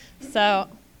So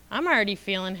I'm already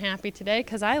feeling happy today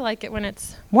because I like it when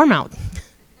it's warm out.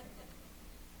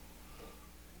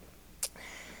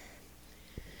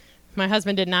 My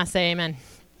husband did not say amen.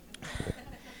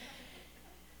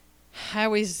 I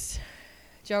always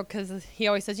joke because he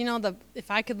always says,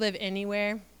 if I could live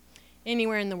anywhere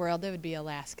in the world, it would be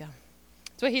Alaska.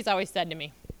 That's what he's always said to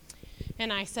me.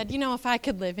 And I said, if I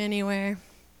could live anywhere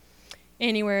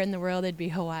in the world, it'd be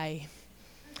Hawaii.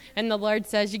 And the Lord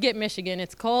says, you get Michigan,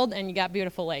 it's cold, and you got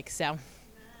beautiful lakes. So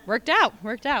worked out.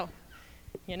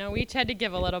 We each had to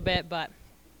give a little bit, but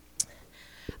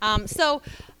so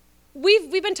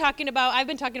I've been talking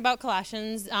about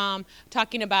Colossians,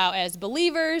 talking about as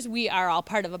believers, we are all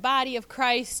part of a body of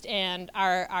Christ, and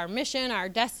our mission, our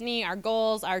destiny, our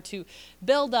goals are to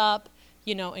build up,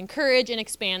 encourage and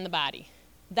expand the body.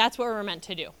 That's what we're meant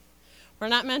to do. We're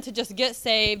not meant to just get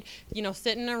saved,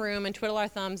 sit in a room and twiddle our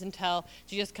thumbs until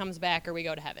Jesus comes back or we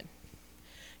go to heaven.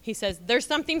 He says, there's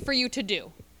something for you to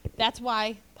do. That's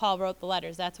why Paul wrote the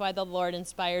letters. That's why the Lord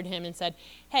inspired him and said,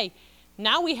 hey,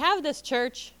 now we have this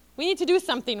church. We need to do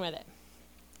something with it.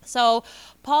 So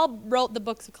Paul wrote the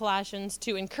books of Colossians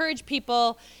to encourage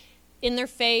people in their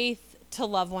faith to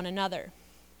love one another.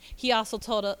 He also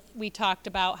we talked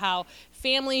about how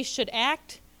families should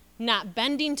act, not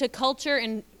bending to culture,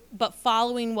 but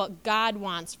following what God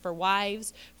wants for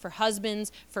wives, for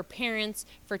husbands, for parents,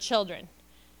 for children.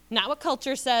 Not what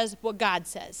culture says, what God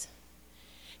says.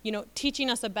 Teaching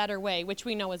us a better way, which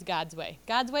we know is God's way.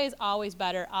 God's way is always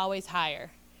better, always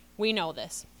higher. We know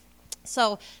this.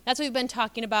 So that's what we've been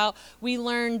talking about. We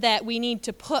learned that we need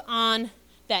to put on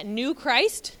that new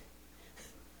Christ.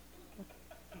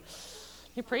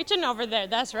 You're preaching over there.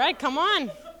 That's right. Come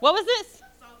on. What was this?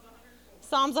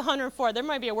 Psalms 104. There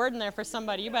might be a word in there for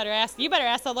somebody. You better ask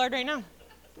the Lord right now.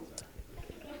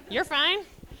 You're fine.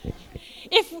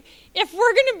 If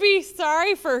we're going to be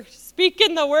sorry for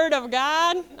speaking the word of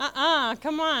God,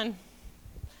 come on.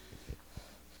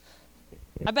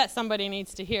 I bet somebody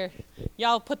needs to hear.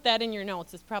 Y'all put that in your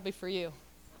notes. It's probably for you.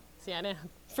 See, I didn't.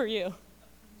 For you.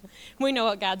 We know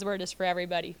what God's word is for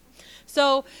everybody.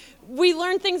 So we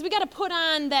learn things. We got to put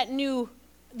on the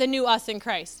new us in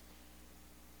Christ.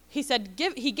 He said,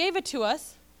 he gave it to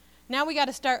us. Now we got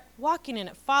to start walking in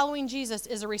it. Following Jesus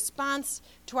is a response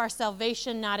to our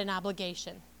salvation, not an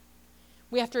obligation.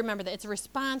 We have to remember that it's a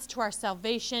response to our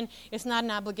salvation. It's not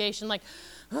an obligation like,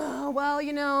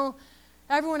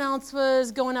 everyone else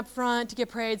was going up front to get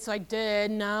prayed, so I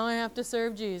did. Now I have to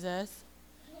serve Jesus.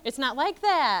 It's not like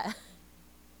that.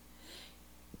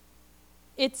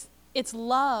 It's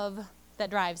love that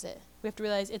drives it. We have to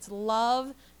realize it's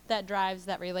love that drives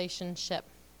that relationship.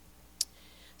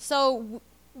 So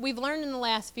we've learned in the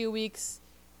last few weeks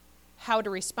how to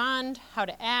respond, how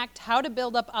to act, how to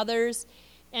build up others.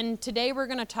 And today we're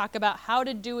going to talk about how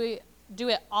to do it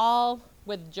all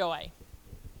with joy.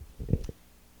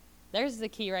 There's the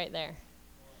key right there.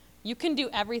 You can do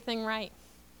everything right.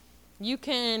 You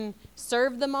can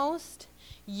serve the most.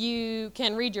 You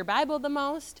can read your Bible the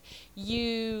most.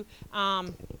 You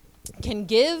can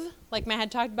give, like Matt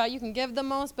had talked about, you can give the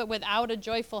most, but without a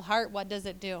joyful heart, what does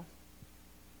it do?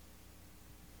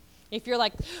 If you're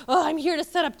like, I'm here to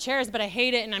set up chairs, but I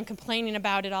hate it and I'm complaining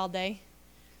about it all day.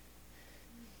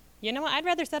 You know what? I'd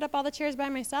rather set up all the chairs by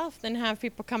myself than have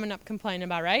people coming up complaining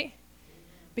about, right?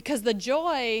 Because the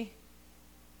joy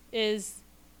is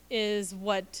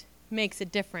what makes it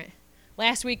different.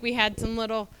 Last week we had some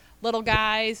little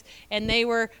guys, and they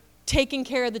were taking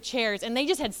care of the chairs, and they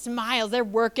just had smiles. They're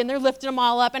working, they're lifting them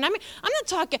all up. And I'm not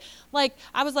talking,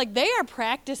 I was like, they are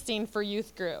practicing for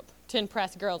youth group to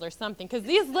impress girls or something, because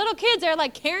these little kids are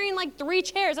carrying 3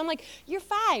 chairs. I'm like, you're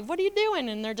 5, what are you doing?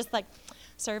 And they're just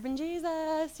serving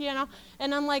Jesus,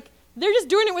 And I'm like, they're just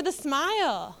doing it with a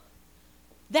smile.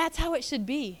 That's how it should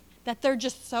be. That they're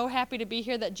just so happy to be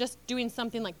here that just doing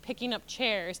something like picking up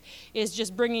chairs is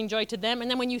just bringing joy to them.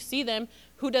 And then when you see them,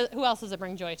 who else does it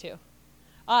bring joy to?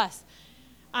 Us.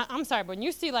 I'm sorry, but when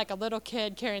you see a little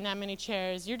kid carrying that many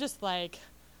chairs, you're just like,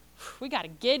 we got a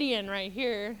Gideon right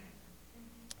here.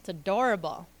 It's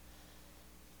adorable.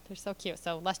 They're so cute.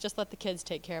 So let's just let the kids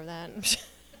take care of that.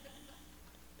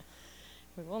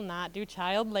 We will not do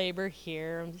child labor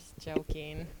here. I'm just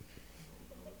joking.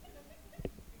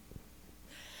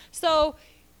 So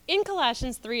in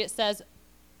Colossians 3, it says,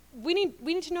 we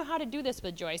need to know how to do this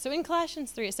with joy. So in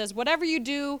Colossians 3, it says, whatever you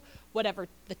do, whatever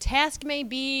the task may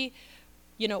be,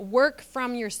 work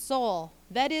from your soul.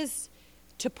 That is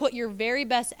to put your very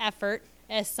best effort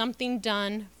as something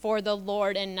done for the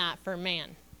Lord and not for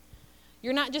man.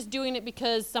 You're not just doing it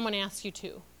because someone asked you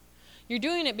to. You're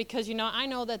doing it because, I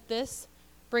know that this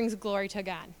brings glory to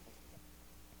God.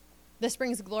 This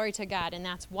brings glory to God, and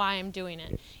that's why I'm doing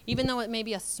it, even though it may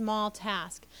be a small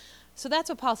task. So that's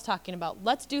what Paul's talking about.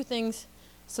 Let's do things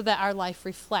so that our life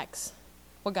reflects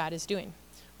what God is doing,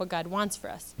 what God wants for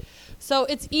us. So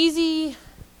it's easy,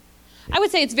 I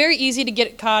would say it's very easy to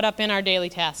get caught up in our daily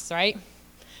tasks, right?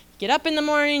 Get up in the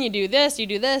morning, you do this, you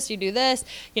do this, you do this.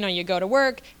 You go to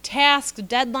work, tasks,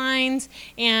 deadlines,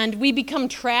 and we become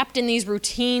trapped in these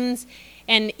routines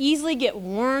and easily get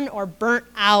worn or burnt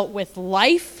out with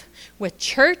life, with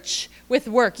church, with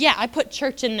work. Yeah, I put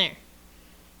church in there.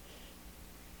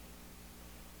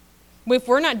 If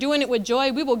we're not doing it with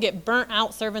joy, we will get burnt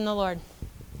out serving the Lord.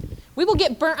 We will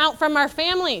get burnt out from our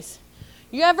families.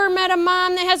 You ever met a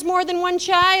mom that has more than one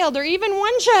child or even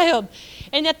one child?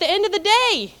 And at the end of the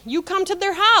day, you come to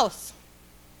their house.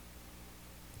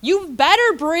 You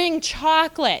better bring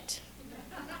chocolate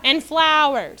and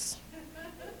flowers.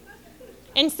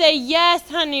 And say, yes,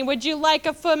 honey, would you like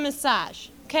a foot massage?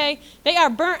 Okay? They are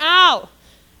burnt out.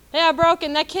 They are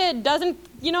broken. That kid doesn't,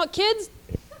 kids,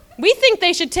 we think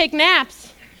they should take naps.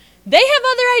 They have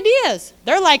other ideas.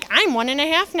 They're like, I'm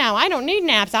 1.5 now. I don't need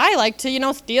naps. I like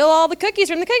to, steal all the cookies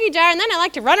from the cookie jar, and then I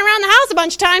like to run around the house a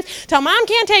bunch of times till Mom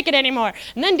can't take it anymore.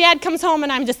 And then Dad comes home,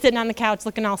 and I'm just sitting on the couch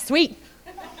looking all sweet.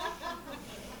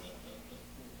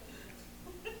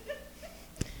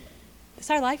 It's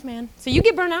our life, man. So you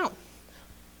get burnt out.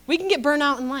 We can get burnt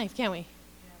out in life, can't we? Yeah.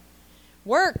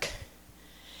 Work.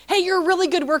 Hey, you're a really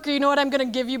good worker. You know what I'm going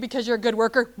to give you because you're a good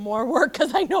worker? More work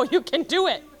because I know you can do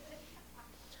it.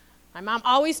 My mom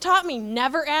always taught me,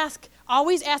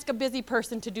 always ask a busy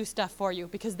person to do stuff for you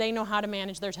because they know how to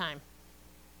manage their time.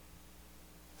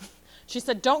 She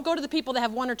said, don't go to the people that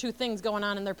have 1 or 2 things going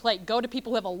on in their plate. Go to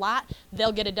people who have a lot.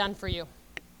 They'll get it done for you.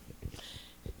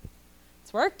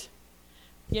 It's worked.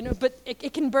 But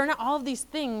it can burn out all of these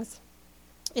things.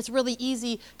 It's really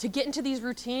easy to get into these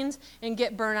routines and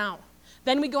get burnt out.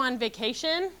 Then we go on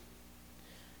vacation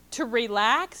to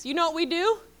relax. You know what we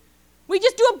do? We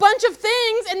just do a bunch of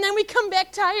things, and then we come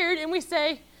back tired, and we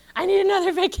say, I need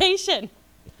another vacation.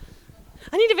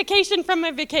 I need a vacation from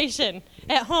my vacation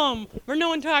at home where no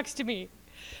one talks to me.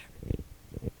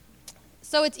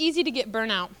 So it's easy to get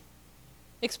burnt out,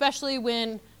 especially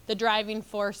when the driving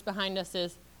force behind us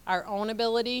is our own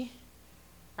ability,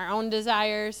 our own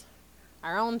desires,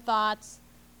 our own thoughts.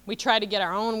 We try to get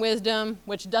our own wisdom,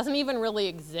 which doesn't even really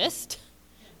exist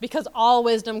because all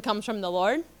wisdom comes from the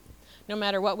Lord, no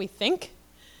matter what we think.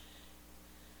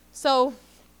 So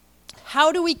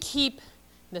how do we keep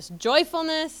this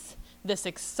joyfulness, this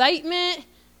excitement?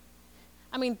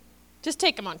 Just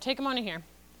take a moment here.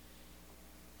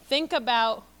 Think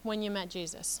about when you met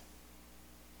Jesus.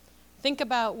 Think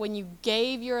about when you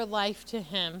gave your life to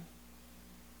him,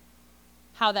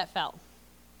 how that felt.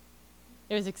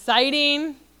 It was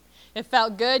exciting. It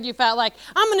felt good. You felt like,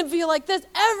 I'm going to feel like this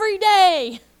every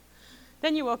day.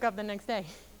 Then you woke up the next day.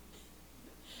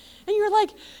 And you were like,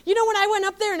 when I went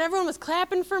up there and everyone was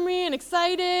clapping for me and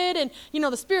excited, and,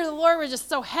 the Spirit of the Lord was just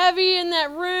so heavy in that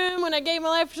room when I gave my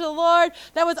life to the Lord.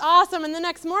 That was awesome. And the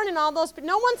next morning, no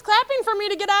one's clapping for me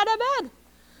to get out of bed.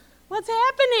 What's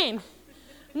happening?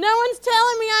 No one's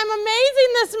telling me I'm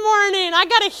amazing this morning. I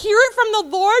got to hear it from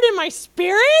the Lord in my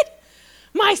spirit?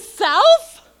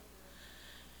 Myself?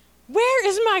 Where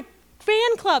is my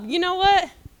fan club? You know what?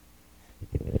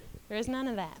 There is none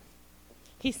of that.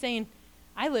 He's saying,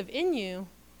 I live in you,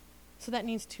 so that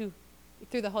needs to,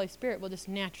 through the Holy Spirit, will just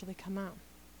naturally come out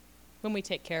when we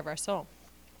take care of our soul.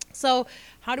 So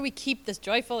how do we keep this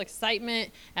joyful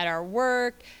excitement at our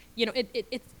work?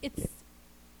 It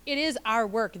is our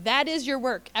work. That is your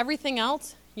work. Everything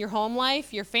else, your home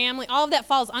life, your family, all of that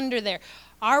falls under there.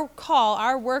 Our call,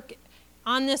 our work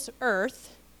on this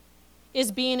earth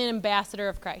is being an ambassador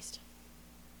of Christ.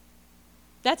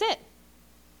 That's it.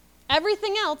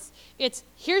 Everything else, it's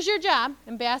here's your job,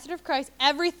 ambassador of Christ.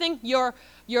 Everything, your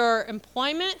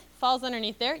employment falls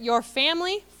underneath there. Your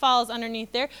family falls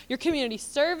underneath there. Your community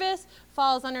service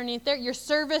falls underneath there. Your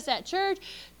service at church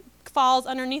falls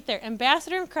underneath there.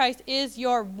 Ambassador of Christ is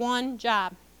your one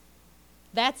job.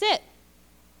 That's it.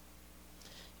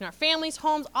 Our families,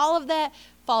 homes, all of that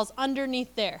falls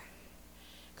underneath there.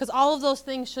 Because all of those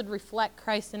things should reflect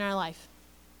Christ in our life.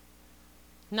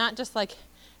 Not just like,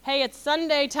 hey, it's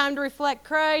Sunday, time to reflect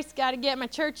Christ, got to get my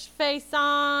church face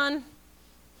on.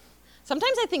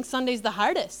 Sometimes I think Sunday's the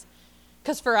hardest.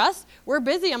 Because for us, we're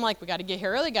busy. I'm like, we got to get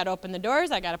here early, got to open the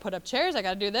doors, I got to put up chairs, I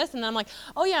got to do this. And then I'm like,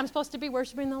 oh yeah, I'm supposed to be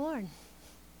worshiping the Lord.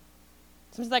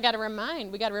 Sometimes we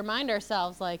got to remind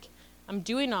ourselves, like, I'm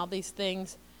doing all these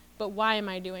things, but why am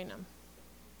I doing them?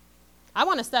 I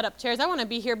want to set up chairs. I want to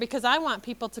be here because I want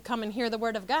people to come and hear the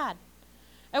Word of God.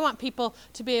 I want people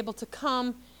to be able to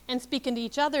come and speak into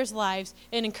each other's lives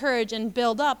and encourage and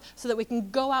build up so that we can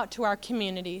go out to our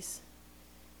communities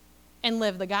and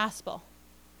live the gospel.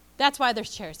 That's why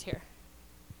there's chairs here.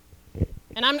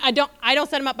 And I don't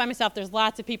set them up by myself. There's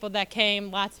lots of people that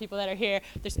came, lots of people that are here.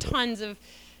 There's tons of,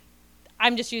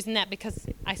 I'm just using that because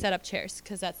I set up chairs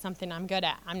because that's something I'm good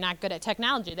at. I'm not good at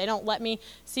technology. They don't let me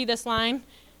see this line.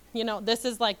 You know, this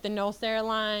is like the no Sara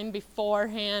line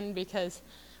beforehand because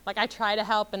like I try to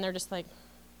help and they're just like,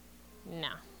 no.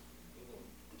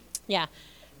 Yeah.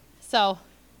 So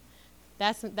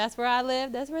that's where I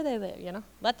live. That's where they live, you know.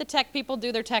 Let the tech people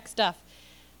do their tech stuff.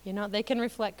 You know, they can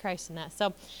reflect Christ in that.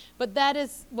 So, but that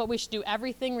is what we should do.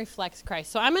 Everything reflects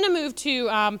Christ. So I'm going to move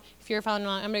to, if you're following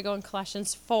along, I'm going to go in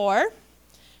Colossians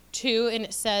 4:2, and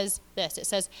it says this. It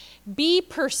says, be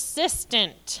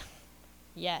persistent,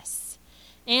 yes,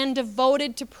 and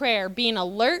devoted to prayer, being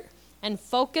alert and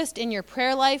focused in your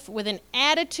prayer life with an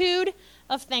attitude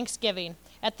of thanksgiving.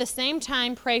 At the same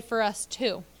time, pray for us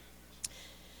too,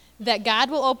 that God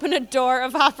will open a door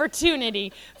of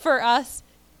opportunity for us,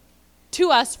 to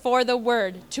us for the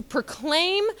word, to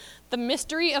proclaim the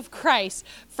mystery of Christ,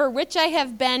 for which I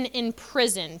have been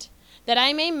imprisoned, that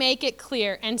I may make it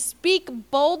clear and speak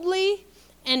boldly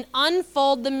and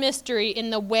unfold the mystery in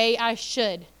the way I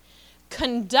should,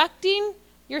 conducting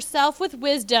yourself with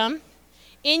wisdom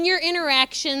in your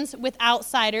interactions with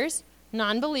outsiders,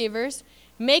 non-believers.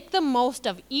 Make the most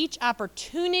of each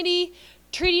opportunity,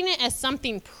 treating it as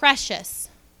something precious.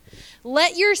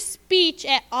 Let your speech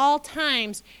at all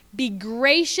times be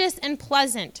gracious and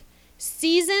pleasant,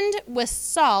 seasoned with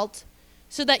salt,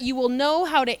 so that you will know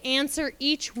how to answer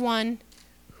each one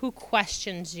who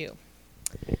questions you.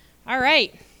 All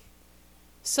right.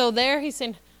 So there he's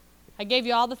saying, I gave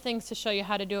you all the things to show you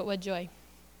how to do it with joy.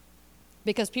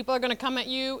 Because people are going to come at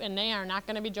you and they are not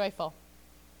going to be joyful.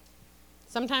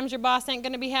 Sometimes your boss ain't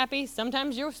going to be happy.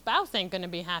 Sometimes your spouse ain't going to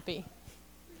be happy.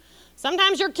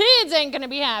 Sometimes your kids ain't going to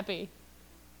be happy.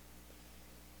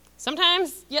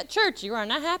 Sometimes at church you are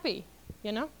not happy,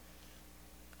 you know.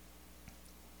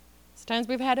 Sometimes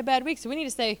we've had a bad week, so we need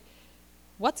to say,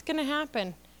 what's going to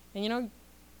happen? And you know,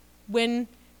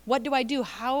 what do I do?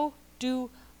 How do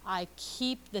I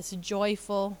keep this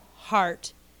joyful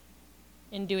heart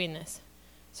in doing this?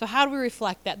 So how do we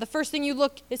reflect that? The first thing you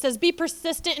look, it says, be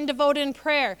persistent and devoted in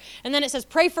prayer. And then it says,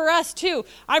 pray for us too.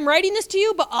 I'm writing this to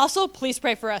you, but also please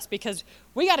pray for us because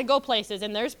we got to go places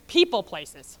and there's people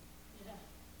places. Yeah.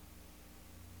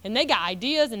 And they got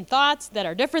ideas and thoughts that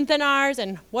are different than ours.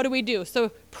 And what do?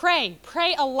 So pray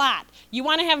a lot. You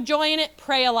want to have joy in it?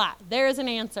 Pray a lot. There is an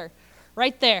answer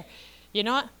right there. You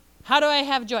know what? How do I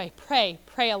have joy? Pray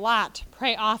a lot,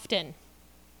 pray often.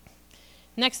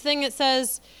 Next thing it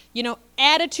says, you know,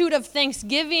 attitude of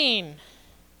thanksgiving.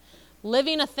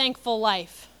 Living a thankful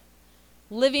life.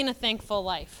 Living a thankful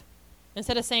life.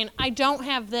 Instead of saying, I don't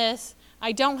have this,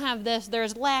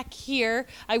 there's lack here,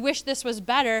 I wish this was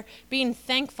better, being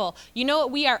thankful. You know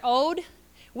what we are owed?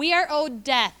 We are owed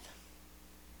death.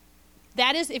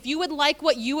 That is, if you would like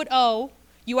what you would owe,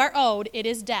 you are owed, it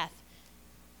is death.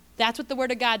 That's what the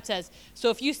Word of God says. So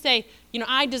if you say, you know,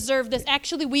 I deserve this,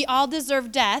 actually we all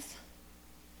deserve death.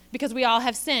 Because we all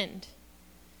have sinned.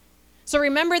 So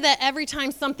remember that every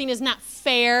time something is not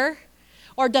fair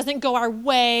or doesn't go our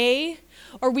way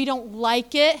or we don't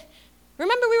like it,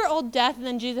 remember we were owed death and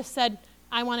then Jesus said,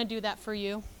 I want to do that for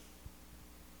you.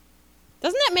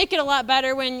 Doesn't that make it a lot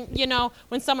better when, you know,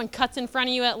 when someone cuts in front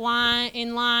of you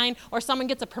in line or someone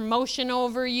gets a promotion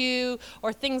over you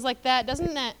or things like that?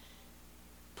 Doesn't that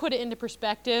put it into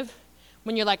perspective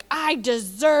when you're like, I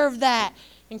deserve that?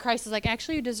 And Christ is like,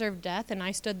 actually, you deserve death, and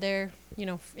I stood there, you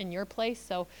know, in your place.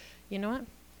 So, you know what?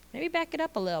 Maybe back it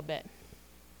up a little bit.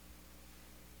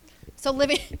 So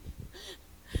living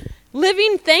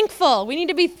thankful. We need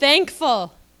to be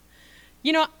thankful.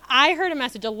 You know, I heard a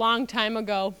message a long time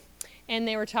ago, and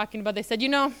they were talking about, they said, you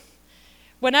know,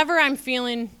 whenever I'm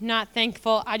feeling not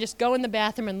thankful, I just go in the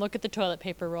bathroom and look at the toilet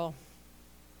paper roll.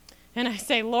 And I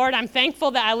say, Lord, I'm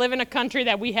thankful that I live in a country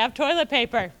that we have toilet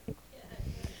paper.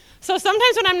 So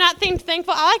sometimes when I'm not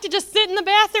thankful, I like to just sit in the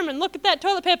bathroom and look at that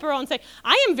toilet paper roll and say,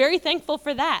 I am very thankful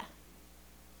for that.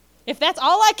 If that's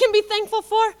all I can be thankful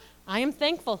for, I am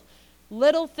thankful.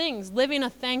 Little things, living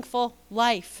a thankful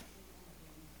life.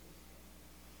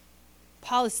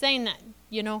 Paul is saying that,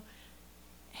 you know,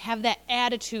 have that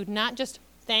attitude, not just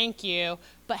thank you,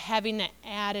 but having that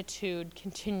attitude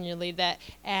continually, that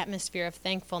atmosphere of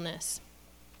thankfulness.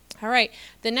 All right,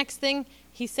 the next thing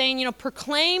he's saying, you know,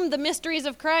 proclaim the mysteries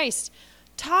of Christ.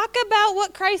 Talk about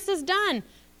what Christ has done.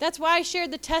 That's why I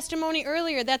shared the testimony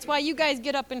earlier. That's why you guys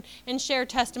get up and share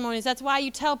testimonies. That's why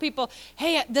you tell people,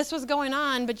 hey, this was going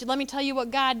on, but let me tell you what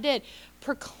God did.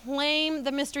 Proclaim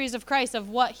the mysteries of Christ, of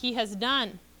what he has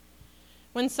done.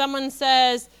 When someone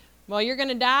says, well, you're going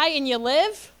to die and you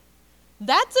live,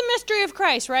 that's a mystery of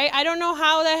Christ, right? I don't know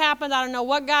how that happens. I don't know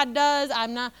what God does.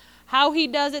 I'm not how he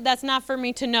does it. That's not for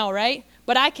me to know, right?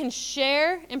 But I can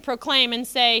share and proclaim and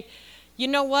say, you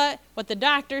know what? What the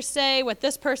doctors say, what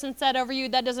this person said over you,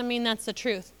 that doesn't mean that's the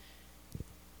truth.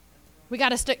 We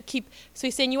got to keep, so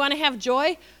he's saying, you want to have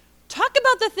joy? Talk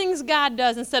about the things God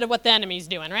does instead of what the enemy's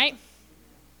doing, right?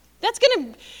 That's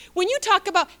going to, when you talk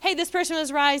about, hey, this person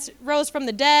rose from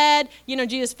the dead,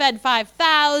 Jesus fed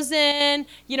 5,000,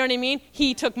 you know what I mean?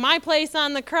 He took my place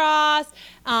on the cross.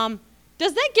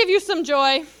 Does that give you some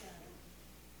joy?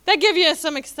 That give you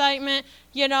some excitement,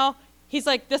 He's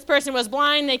like, this person was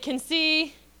blind, they can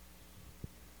see.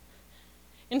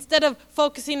 Instead of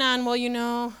focusing on,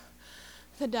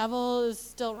 the devil is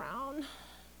still around,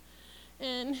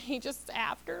 and he just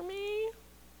after me.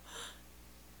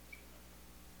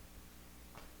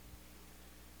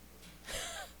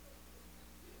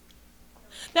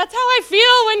 That's how I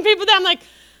feel when people, I'm like,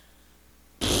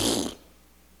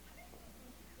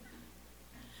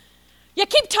 yeah,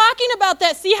 keep talking about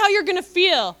that. See how you're going to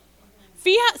feel.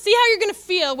 See how you're going to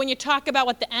feel when you talk about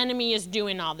what the enemy is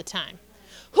doing all the time.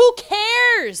 Who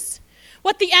cares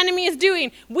what the enemy is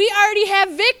doing? We already have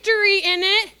victory in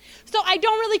it, so I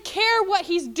don't really care what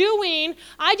he's doing.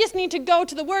 I just need to go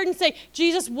to the Word and say,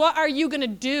 Jesus, what are you going to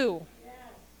do? Yes.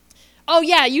 Oh,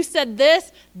 yeah, you said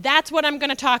this. That's what I'm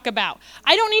going to talk about.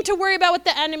 I don't need to worry about what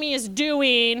the enemy is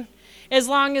doing as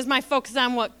long as my focus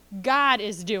on what God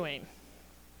is doing.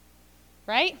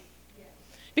 Right?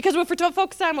 Because if we're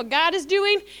focused on what God is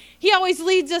doing, he always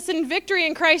leads us in victory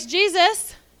in Christ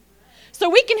Jesus. So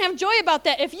we can have joy about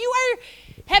that. If you are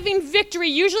having victory,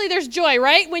 usually there's joy,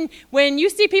 right? When you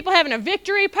see people having a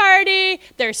victory party,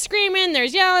 they're screaming, they're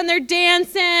yelling, they're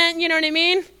dancing, you know what I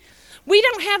mean? We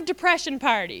don't have depression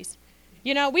parties.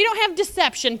 We don't have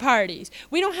deception parties.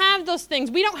 We don't have those things.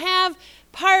 We don't have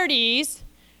parties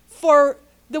for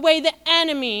the way the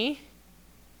enemy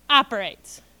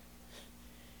operates.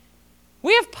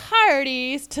 We have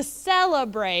parties to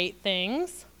celebrate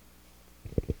things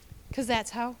because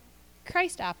that's how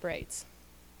Christ operates.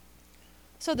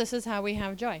 So this is how we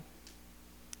have joy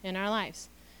in our lives.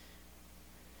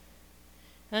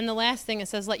 And then the last thing, it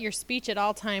says, let your speech at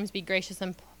all times be gracious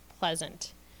and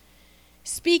pleasant.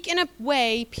 Speak in a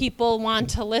way people want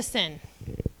to listen.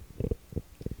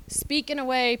 Speak in a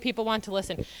way people want to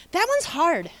listen. That one's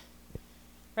hard,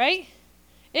 right?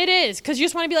 It is, because you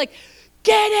just want to be like,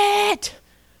 get it!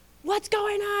 What's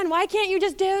going on? Why can't you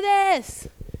just do this?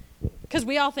 Because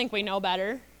we all think we know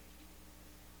better.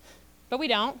 But we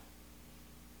don't.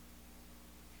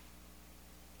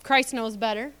 Christ knows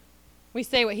better. We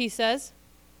say what he says.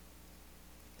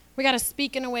 We got to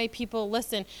speak in a way people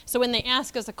listen. So when they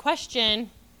ask us a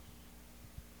question,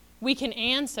 we can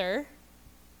answer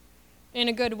in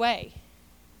a good way.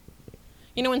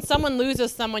 When someone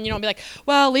loses someone, you don't be like,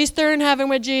 well, at least they're in heaven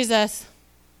with Jesus.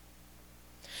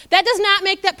 That does not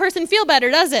make that person feel better,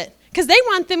 does it? Because they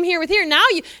want them here with here. Now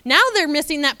they're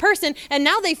missing that person, and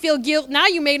now they feel guilt. Now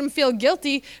you made them feel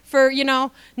guilty for,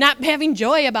 not having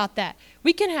joy about that.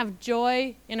 We can have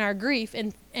joy in our grief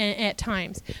and at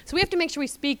times. So we have to make sure we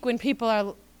speak when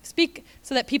people speak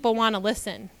so that people want to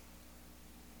listen.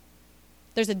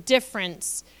 There's a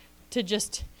difference to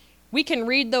just, we can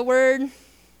read the word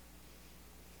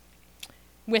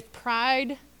with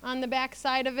pride on the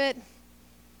backside of it,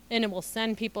 and it will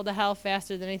send people to hell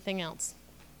faster than anything else.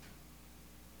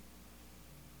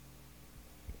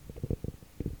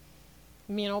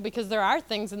 Because there are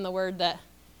things in the word that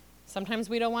sometimes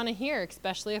we don't want to hear,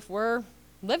 especially if we're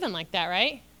living like that,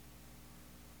 right?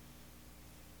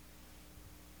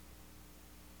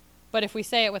 But if we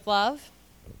say it with love,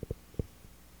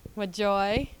 with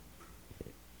joy,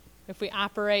 if we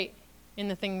operate in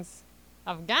the things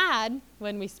of God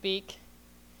when we speak,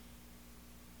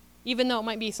 even though it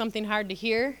might be something hard to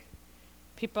hear,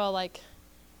 people are like,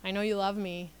 I know you love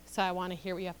me, so I want to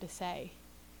hear what you have to say.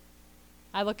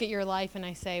 I look at your life and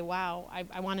I say, wow,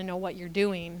 I want to know what you're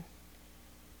doing,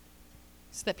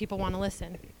 so that people want to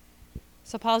listen.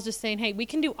 So Paul's just saying, hey, we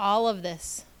can do all of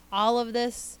this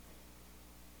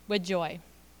with joy.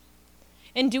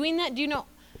 And doing that,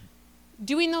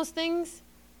 doing those things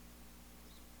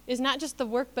is not just the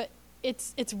work, but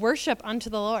it's worship unto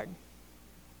the Lord.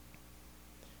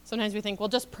 Sometimes we think, well,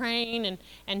 just praying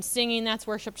and singing, that's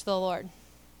worship to the Lord.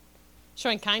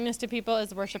 Showing kindness to people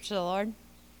is worship to the Lord.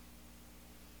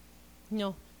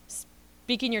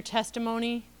 speaking your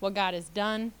testimony, what God has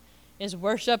done, is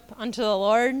worship unto the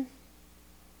Lord.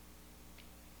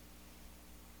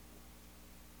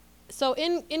 So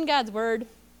in God's word,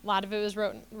 a lot of it was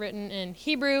written in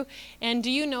Hebrew. And do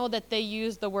you know that they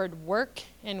use the word work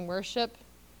and worship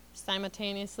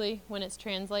simultaneously when it's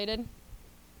translated?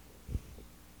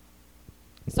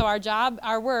 So our job,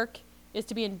 our work, is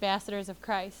to be ambassadors of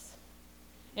Christ.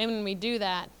 And when we do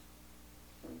that,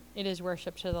 it is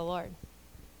worship to the Lord.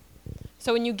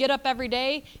 So when you get up every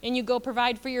day and you go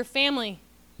provide for your family,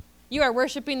 you are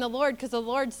worshiping the Lord because the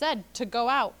Lord said to go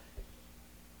out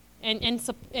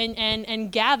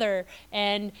and gather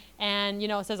and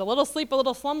it says a little sleep, a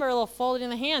little slumber, a little folded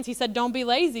in the hands. He said don't be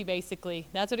lazy, basically.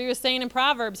 That's what he was saying in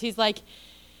Proverbs. He's like,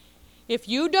 if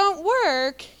you don't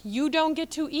work, you don't get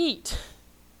to eat.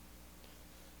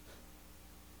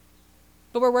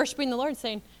 But we're worshiping the Lord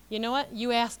saying, you know what?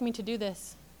 You asked me to do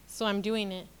this, so I'm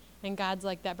doing it. And God's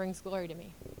like, that brings glory to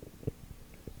me.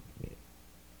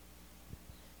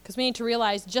 Because we need to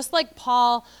realize, just like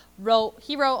Paul wrote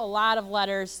a lot of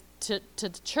letters to the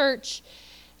church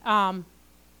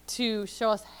to show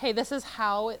us, hey, this is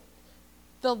how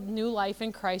the new life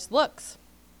in Christ looks.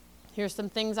 Here's some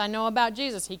things I know about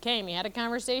Jesus. He came. He had a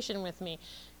conversation with me.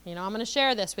 I'm going to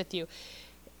share this with you.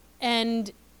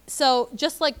 And so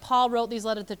just like Paul wrote these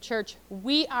letters to the church,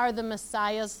 we are the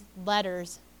Messiah's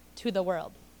letters to the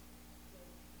world.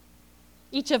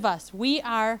 Each of us, we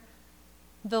are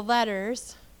the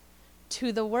letters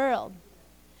to the world.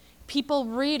 People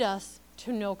read us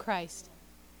to know Christ,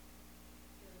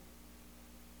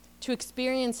 to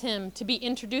experience him, to be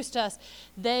introduced to us.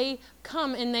 They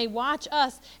come and they watch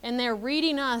us and they're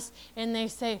reading us and they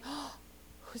say, oh,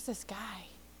 who's this guy?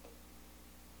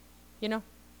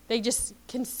 They just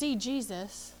can see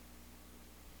Jesus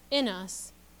in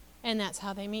us, and that's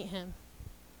how they meet him.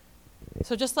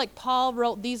 So just like Paul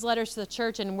wrote these letters to the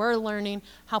church, and we're learning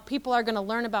how people are going to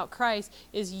learn about Christ,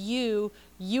 is you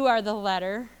are the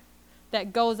letter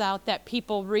that goes out that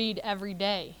people read every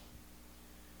day.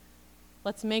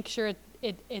 Let's make sure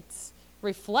it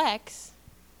reflects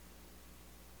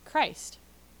Christ.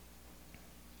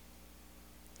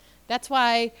 That's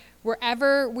why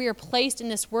wherever we are placed in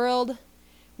this world,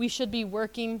 we should be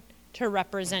working to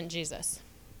represent Jesus,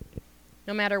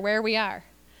 no matter where we are.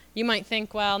 You might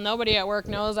think, well, nobody at work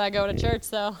knows I go to church,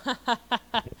 so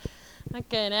I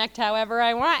can act however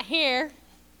I want here.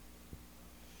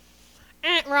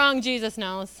 Wrong, Jesus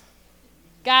knows.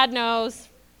 God knows.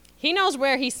 He knows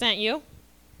where he sent you.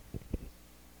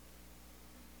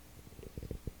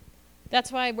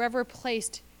 That's why wherever we're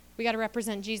placed, we got to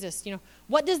represent Jesus.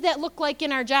 What does that look like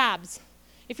in our jobs?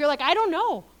 If you're like, I don't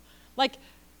know. Like,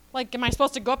 am I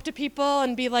supposed to go up to people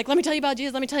and be like, let me tell you about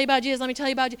Jesus, let me tell you about Jesus, let me tell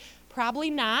you about Jesus? Probably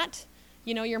not.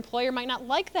 Your employer might not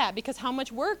like that, because how much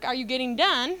work are you getting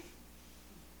done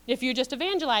if you're just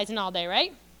evangelizing all day,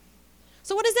 right?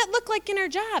 So what does that look like in our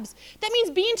jobs? That means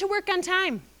being to work on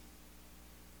time.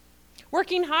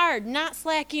 Working hard, not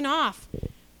slacking off.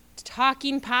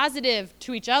 Talking positive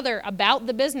to each other about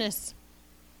the business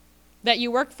that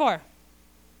you work for.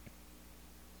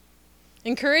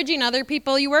 Encouraging other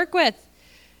people you work with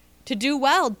to do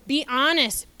well. Be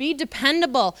honest. Be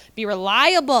dependable. Be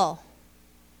reliable.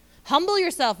 Humble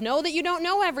yourself. Know that you don't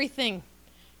know everything.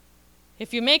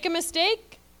 If you make a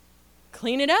mistake,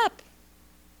 clean it up.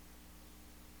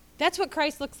 That's what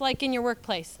Christ looks like in your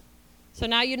workplace. So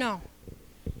now you know.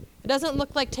 It doesn't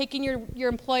look like taking your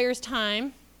employer's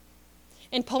time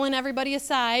and pulling everybody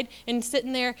aside and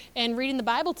sitting there and reading the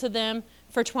Bible to them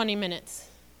for 20 minutes.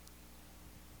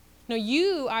 No,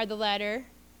 you are the letter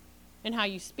in how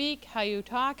you speak, how you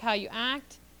talk, how you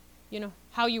act,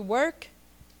 how you work.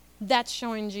 That's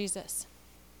showing Jesus.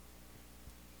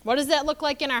 What does that look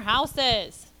like in our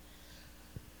houses?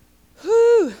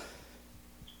 Whew.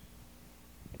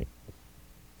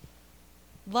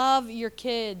 Love your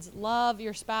kids. Love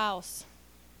your spouse.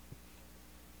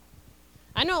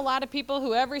 I know a lot of people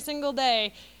who every single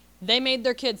day, they made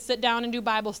their kids sit down and do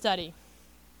Bible study.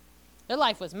 Their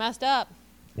life was messed up.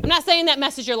 I'm not saying that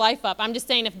messes your life up. I'm just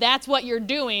saying if that's what you're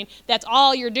doing, that's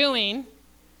all you're doing,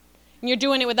 and you're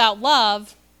doing it without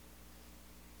love,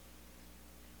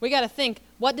 we got to think,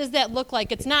 what does that look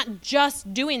like? It's not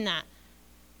just doing that.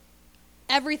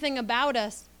 Everything about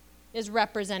us is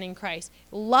representing Christ.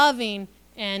 Loving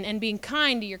and being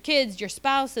kind to your kids, your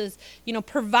spouses,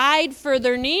 provide for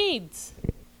their needs.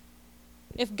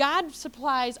 If God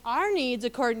supplies our needs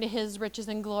according to his riches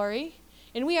and glory,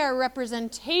 and we are a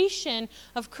representation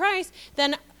of Christ,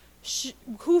 then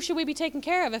who should we be taking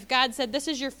care of? If God said, this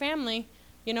is your family,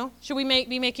 should we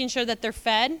be making sure that they're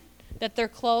fed, that they're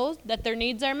clothed, that their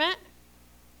needs are met?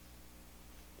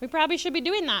 We probably should be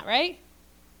doing that, right?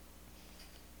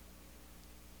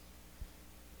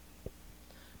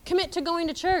 Commit to going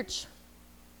to church.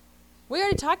 We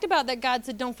already talked about that. God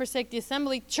said don't forsake the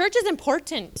assembly. Church is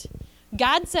important.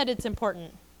 God said it's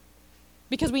important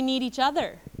because we need each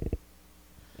other.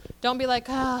 Don't be like,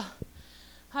 I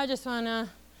just don't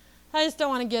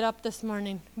want to get up this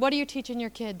morning. What are you teaching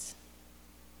your kids?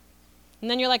 And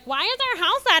then you're like, why is our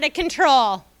house out of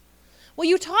control? Well,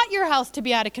 you taught your house to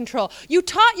be out of control. You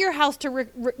taught your house to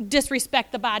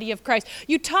disrespect the body of Christ.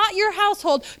 You taught your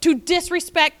household to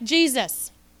disrespect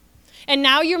Jesus. And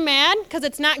now you're mad because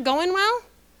it's not going well?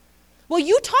 Well,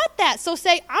 you taught that, so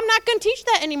say, I'm not going to teach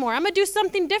that anymore. I'm going to do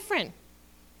something different.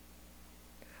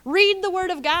 Read the Word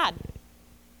of God.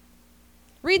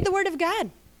 Read the Word of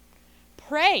God.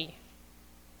 Pray.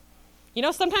 You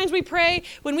know, sometimes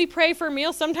when we pray for a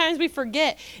meal, sometimes we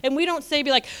forget. And we don't be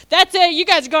like, that's it, you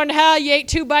guys are going to hell, you ate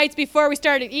 2 bites before we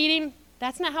started eating.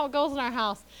 That's not how it goes in our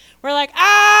house. We're like,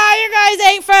 you guys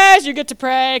ate first, you get to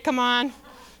pray, come on.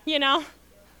 You know?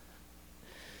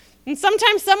 And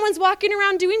sometimes someone's walking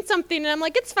around doing something, and I'm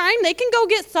like, it's fine, they can go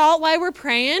get salt while we're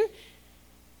praying.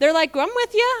 They're like, well, I'm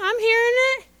with you, I'm hearing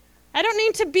it. I don't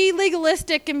need to be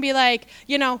legalistic and be like,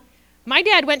 you know, my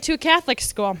dad went to a Catholic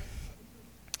school.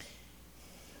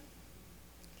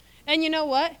 And you know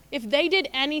what? If they did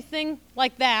anything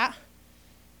like that,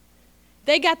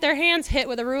 they got their hands hit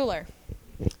with a ruler.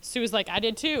 Sue's like, I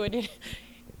did too.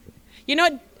 You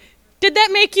know, did that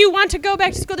make you want to go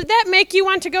back to school? Did that make you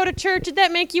want to go to church? Did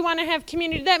that make you want to have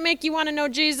community? Did that make you want to know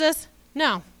Jesus?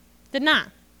 No, did not.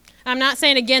 I'm not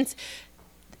saying against,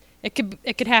 it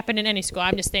could happen in any school.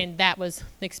 I'm just saying that was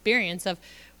the experience of,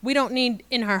 we don't need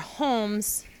in our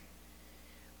homes,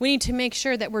 we need to make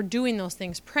sure that we're doing those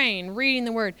things, praying, reading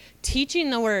the Word, teaching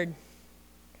the Word,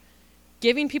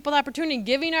 giving people the opportunity,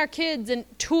 giving our kids and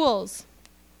tools.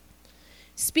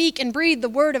 Speak and breathe the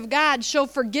Word of God. Show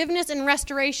forgiveness and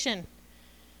restoration.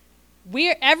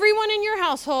 Everyone in your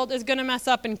household is going to mess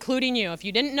up, including you. If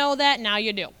you didn't know that, now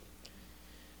you do.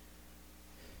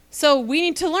 So we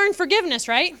need to learn forgiveness,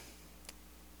 right?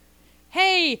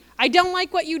 Hey, I don't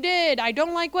like what you did. I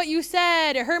don't like what you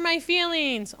said. It hurt my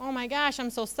feelings. Oh my gosh, I'm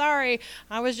so sorry.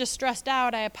 I was just stressed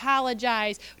out. I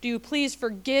apologize. Do you please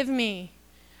forgive me?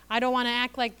 I don't want to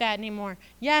act like that anymore.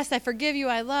 Yes, I forgive you.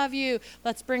 I love you.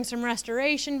 Let's bring some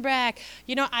restoration back.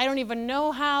 You know, I don't even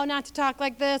know how not to talk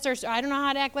like this, or I don't know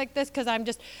how to act like this because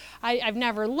I've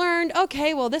never learned.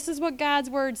 Okay, well, this is what God's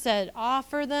Word said.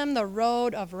 Offer them the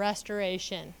road of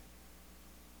restoration.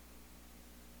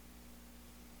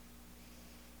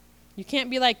 You can't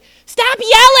be like, stop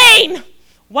yelling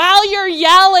while you're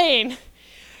yelling.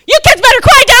 You kids better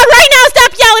quiet down right now.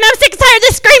 Stop yelling. I'm sick and tired of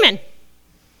this screaming.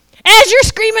 As you're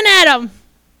screaming at them.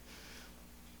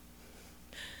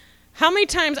 How many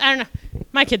times, I don't know,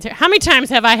 my kids here, how many times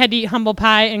have I had to eat humble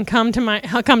pie and come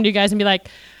to you guys and be like,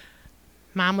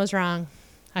 Mom was wrong.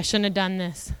 I shouldn't have done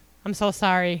this. I'm so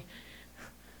sorry.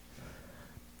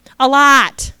 A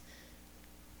lot.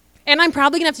 And I'm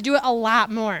probably going to have to do it a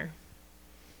lot more.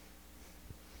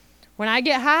 When I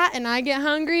get hot and I get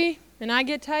hungry and I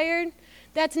get tired,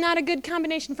 that's not a good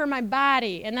combination for my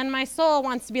body. And then my soul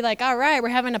wants to be like, all right, we're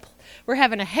having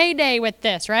a heyday with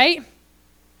this, right?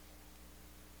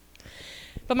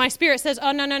 But my spirit says,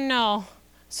 oh, no.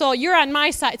 So you're on my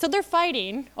side. So they're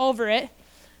fighting over it.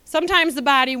 Sometimes the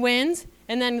body wins,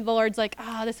 and then the Lord's like,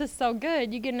 this is so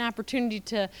good. You get an opportunity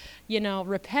to,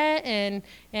 repent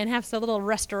and have some little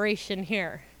restoration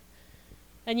here.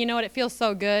 And you know what? It feels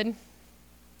so good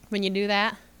when you do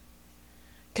that.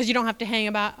 Because you don't have to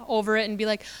hang over it and be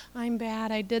like, I'm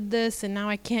bad, I did this, and now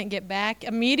I can't get back.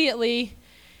 Immediately,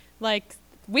 like,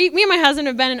 me and my husband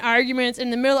have been in arguments. In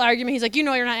the middle of the argument, he's like, you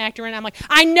know you're not acting right now. I'm like,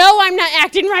 I know I'm not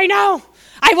acting right now.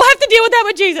 I will have to deal with that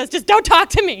with Jesus. Just don't talk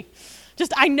to me.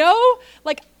 I know,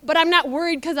 but I'm not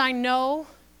worried because I know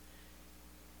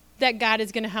that God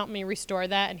is going to help me restore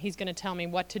that, and he's going to tell me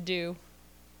what to do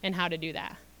and how to do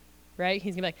that, right?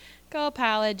 He's going to be like, go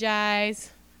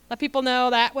apologize. Let people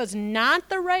know that was not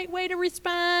the right way to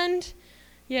respond,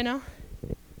 I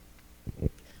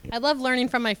love learning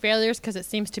from my failures because it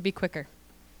seems to be quicker.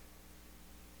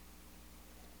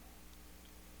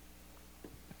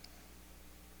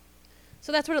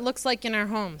 So that's what it looks like in our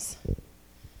homes.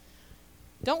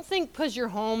 Don't think because your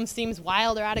home seems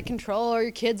wild or out of control or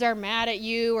your kids are mad at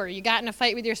you or you got in a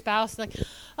fight with your spouse, like,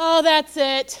 oh, that's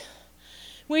it.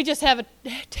 We just have a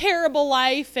terrible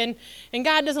life, and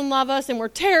God doesn't love us, and we're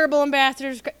terrible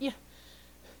ambassadors. Yeah.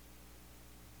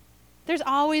 There's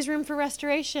always room for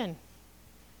restoration.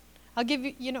 I'll give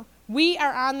you, we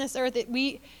are on this earth.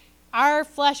 Our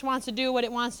flesh wants to do what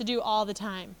it wants to do all the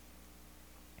time.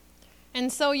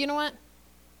 And so, you know what?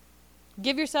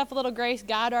 Give yourself a little grace.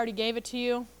 God already gave it to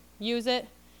you. Use it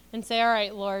and say, all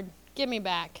right, Lord, give me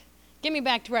back. Get me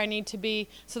back to where I need to be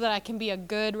so that I can be a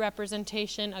good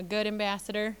representation, a good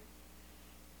ambassador.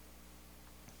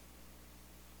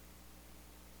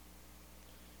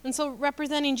 And so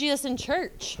representing Jesus in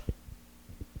church.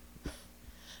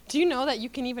 Do you know that you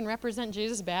can even represent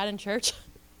Jesus bad in church?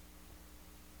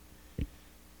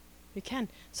 You can.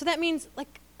 So that means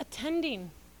like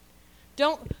attending.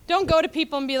 Don't go to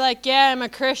people and be like, yeah, I'm a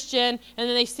Christian, and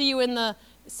then they see you in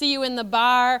the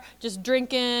bar, just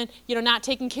drinking, not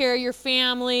taking care of your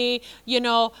family,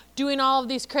 doing all of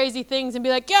these crazy things, and be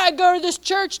like, yeah, I go to this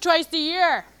church twice a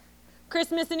year.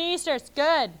 Christmas and Easter, it's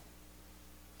good.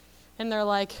 And they're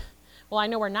like, well, I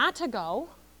know where not to go.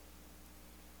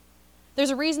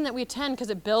 There's a reason that we attend, because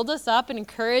it builds us up and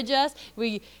encourages us.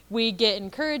 We get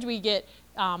encouraged, we get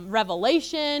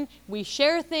revelation, we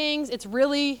share things.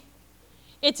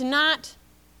 It's not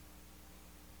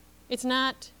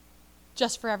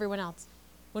just for everyone else.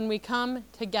 When we come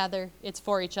together, it's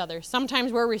for each other.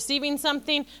 Sometimes we're receiving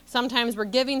something, sometimes we're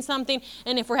giving something,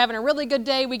 and if we're having a really good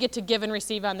day, we get to give and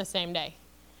receive on the same day.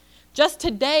 Just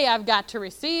today, I've got to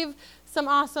receive some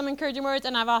awesome encouraging words,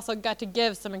 and I've also got to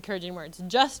give some encouraging words,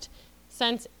 just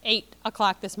since 8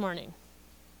 o'clock this morning.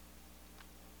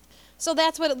 So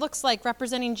that's what it looks like,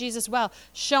 representing Jesus well,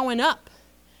 showing up,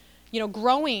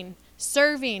 growing,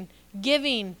 serving,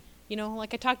 giving,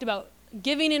 like I talked about,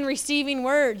 giving and receiving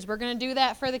words. We're going to do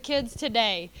that for the kids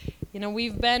today.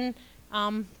 We've been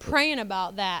praying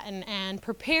about that and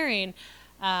preparing.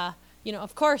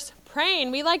 Of course,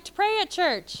 praying. We like to pray at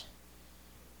church.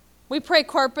 We pray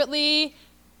corporately.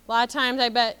 A lot of times, I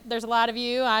bet there's a lot of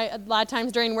you, a lot of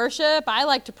times during worship, I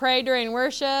like to pray during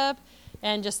worship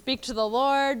and just speak to the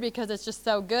Lord because it's just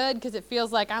so good, because it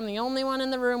feels like I'm the only one in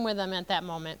the room with Him at that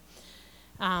moment.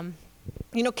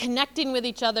 Connecting with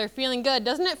each other, feeling good.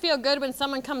 Doesn't it feel good when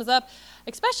someone comes up,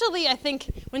 especially I think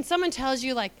when someone tells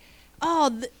you like,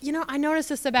 oh, I noticed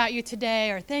this about you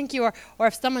today, or thank you, or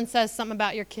if someone says something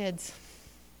about your kids.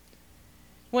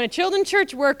 When a children's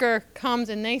church worker comes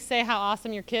and they say how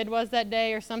awesome your kid was that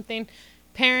day or something,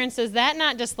 parents, is that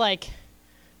not just like,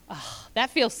 oh,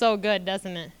 that feels so good,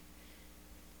 doesn't it?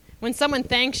 When someone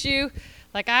thanks you,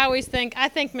 like I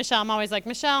thank Michelle. I'm always like,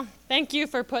 Michelle, thank you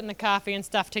for putting the coffee and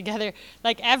stuff together.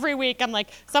 Like every week, I'm like,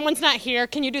 someone's not here.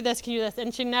 Can you do this? Can you do this?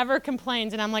 And she never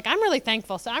complains. And I'm like, I'm really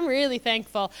thankful. So I'm really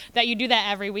thankful that you do that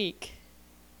every week.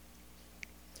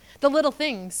 The little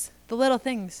things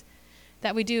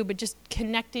that we do, but just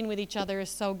connecting with each other is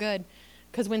so good.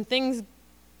 Because when things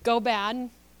go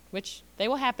bad, which they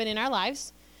will happen in our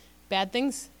lives, bad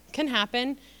things can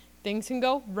happen, things can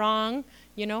go wrong,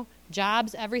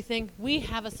 jobs, everything. We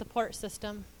have a support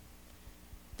system.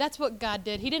 That's what God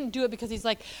did. He didn't do it because He's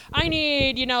like, I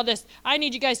need, this, I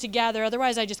need you guys to gather,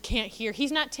 otherwise I just can't hear.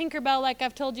 He's not Tinkerbell like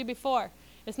I've told you before.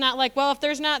 It's not like, well, if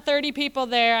there's not 30 people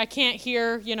there, I can't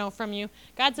hear, from you.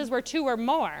 God says we're 2 or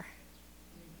more.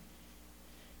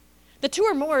 The 2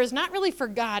 or more is not really for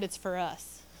God, it's for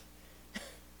us.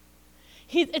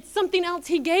 It's something else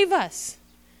He gave us.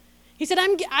 He said,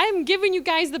 I'm giving you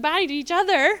guys the body to each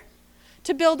other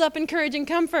to build up, encourage, and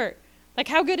comfort. Like,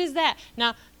 how good is that?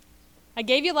 Now, I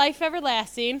gave you life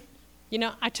everlasting.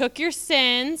 I took your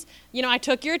sins. I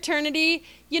took your eternity,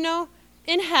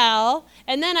 in hell.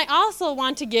 And then I also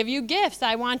want to give you gifts.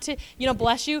 I want to,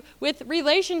 bless you with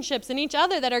relationships in each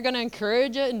other that are going to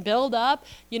encourage it and build up,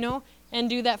 and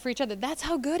do that for each other. That's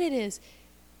how good it is.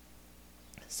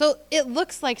 So it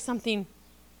looks like something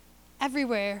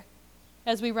everywhere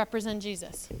as we represent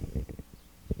Jesus.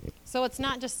 So it's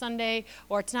not just Sunday,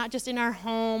 or it's not just in our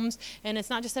homes, and it's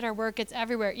not just at our work, it's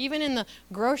everywhere. Even in the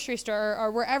grocery store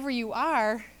or wherever you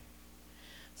are,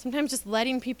 sometimes just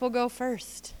letting people go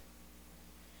first.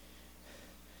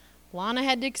 Lana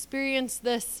had to experience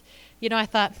this. I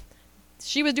thought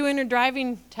she was doing her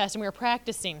driving test and we were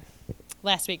practicing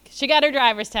last week. She got her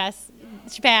driver's test.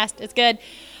 She passed. It's good.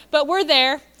 But we're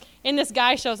there, and this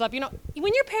guy shows up. When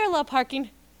you're parallel parking,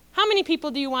 how many people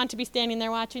do you want to be standing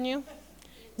there watching you?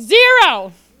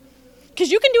 0. Because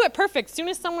you can do it perfect. As soon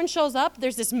as someone shows up,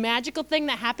 there's this magical thing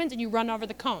that happens, and you run over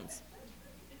the cones.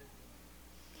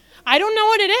 I don't know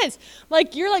what it is.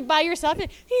 Like, you're like by yourself,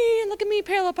 and, hey, look at me,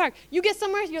 parallel park. You get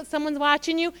somewhere, someone's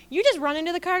watching you, you just run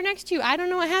into the car next to you. I don't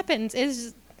know what happens.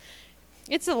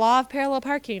 It's the law of parallel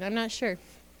parking. I'm not sure.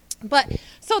 But,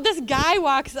 so this guy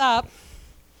walks up.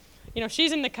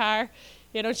 She's in the car.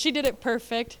 She did it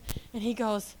perfect. And he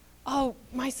goes, oh,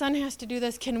 my son has to do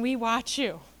this. Can we watch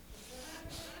you?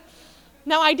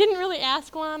 Now, I didn't really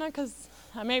ask Lana because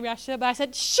maybe I should, but I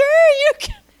said, sure, you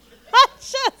can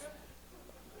watch us.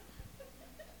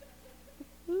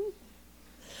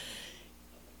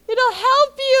 It'll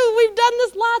help you. We've done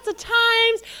this lots of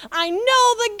times. I know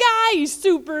the guy. He's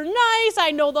super nice.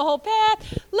 I know the whole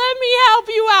path. Let me help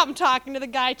you out. I'm talking to the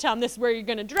guy, tell him this is where you're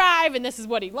going to drive, and this is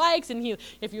what he likes. And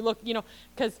if you look,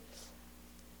 because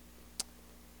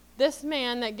this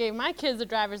man that gave my kids a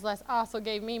driver's lesson also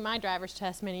gave me my driver's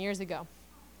test many years ago.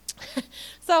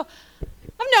 So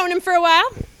I've known him for a while.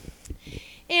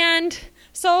 And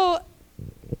so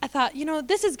I thought,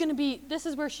 this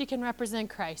is where she can represent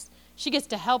Christ. She gets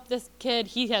to help this kid.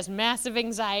 He has massive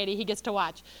anxiety. He gets to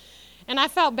watch. And I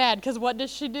felt bad because what does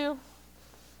she do?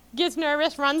 Gets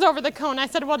nervous, runs over the cone. I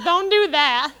said, well, don't do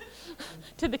that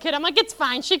to the kid. I'm like, it's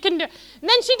fine. She can do it. And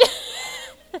then she did.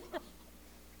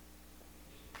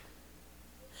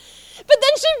 But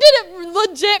then she did it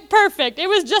legit perfect. It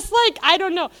was just like, I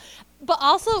don't know. But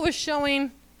also it was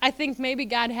showing, I think maybe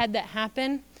God had that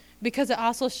happen because it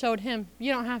also showed him,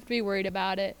 you don't have to be worried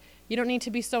about it. You don't need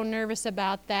to be so nervous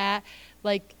about that.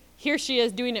 Like, here she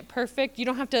is doing it perfect. You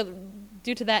don't have to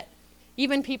do to that.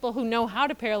 Even people who know how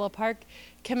to parallel park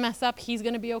can mess up. He's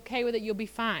going to be okay with it. You'll be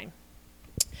fine.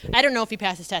 I don't know if he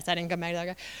passed his test. I didn't come back to that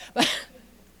guy. But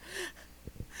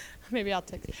maybe I'll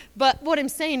text. But what I'm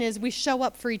saying is we show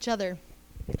up for each other.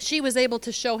 She was able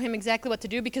to show him exactly what to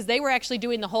do because they were actually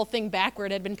doing the whole thing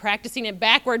backward, had been practicing it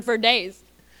backward for days.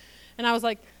 And I was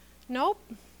like, nope,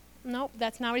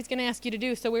 that's not what he's going to ask you to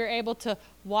do. So we were able to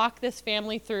walk this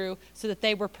family through so that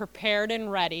they were prepared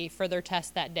and ready for their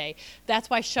test that day. That's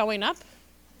why showing up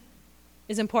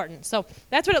is important. So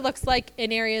that's what it looks like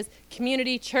in areas,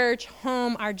 community, church,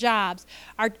 home, our jobs.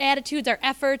 Our attitudes, our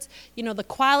efforts, the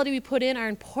quality we put in are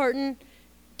important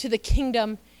to the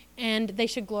kingdom, and they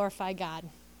should glorify God.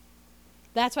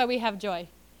 That's why we have joy.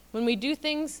 When we do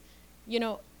things,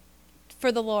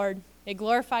 for the Lord, it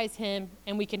glorifies him,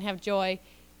 and we can have joy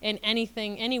in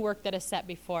any work that is set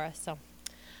before us. So,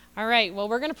 all right, well,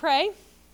 we're going to pray.